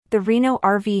The Reno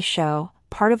RV Show,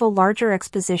 part of a larger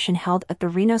exposition held at the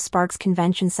Reno Sparks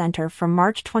Convention Center from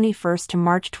March 21st to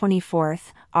March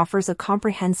 24th, offers a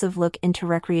comprehensive look into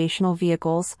recreational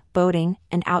vehicles, boating,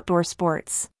 and outdoor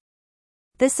sports.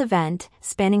 This event,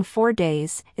 spanning 4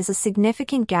 days, is a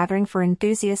significant gathering for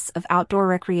enthusiasts of outdoor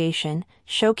recreation,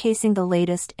 showcasing the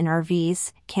latest in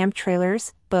RVs, camp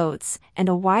trailers, boats, and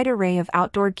a wide array of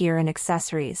outdoor gear and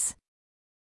accessories.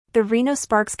 The Reno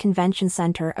Sparks Convention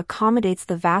Center accommodates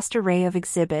the vast array of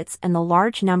exhibits and the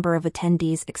large number of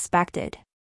attendees expected.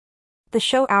 The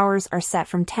show hours are set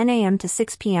from 10 a.m. to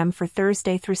 6 p.m. for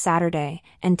Thursday through Saturday,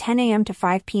 and 10 a.m. to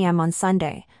 5 p.m. on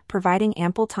Sunday, providing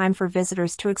ample time for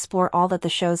visitors to explore all that the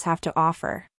shows have to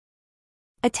offer.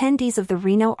 Attendees of the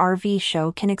Reno RV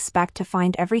Show can expect to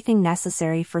find everything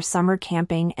necessary for summer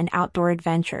camping and outdoor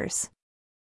adventures.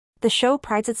 The show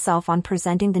prides itself on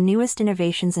presenting the newest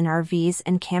innovations in RVs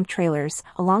and camp trailers,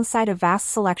 alongside a vast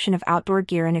selection of outdoor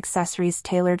gear and accessories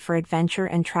tailored for adventure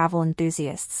and travel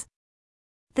enthusiasts.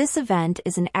 This event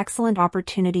is an excellent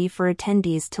opportunity for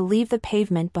attendees to leave the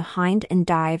pavement behind and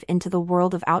dive into the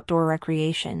world of outdoor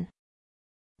recreation.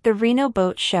 The Reno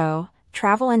Boat Show,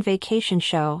 Travel and Vacation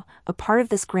Show, a part of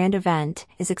this grand event,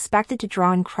 is expected to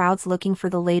draw in crowds looking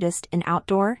for the latest in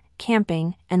outdoor,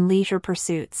 camping, and leisure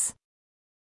pursuits.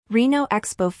 Reno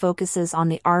Expo focuses on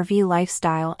the RV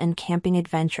lifestyle and camping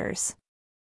adventures.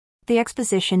 The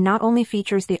exposition not only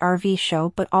features the RV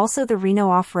show but also the Reno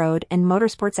Off-Road and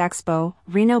Motorsports Expo,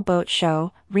 Reno Boat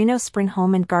Show, Reno Spring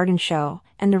Home and Garden Show,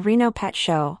 and the Reno Pet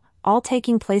Show, all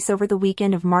taking place over the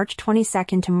weekend of March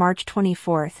 22nd to March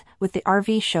 24th, with the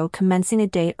RV show commencing a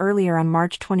day earlier on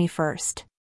March 21st.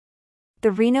 The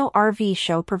Reno RV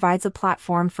Show provides a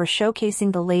platform for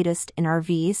showcasing the latest in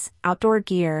RVs, outdoor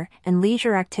gear, and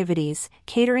leisure activities,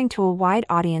 catering to a wide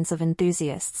audience of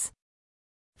enthusiasts.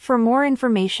 For more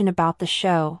information about the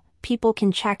show, people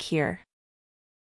can check here.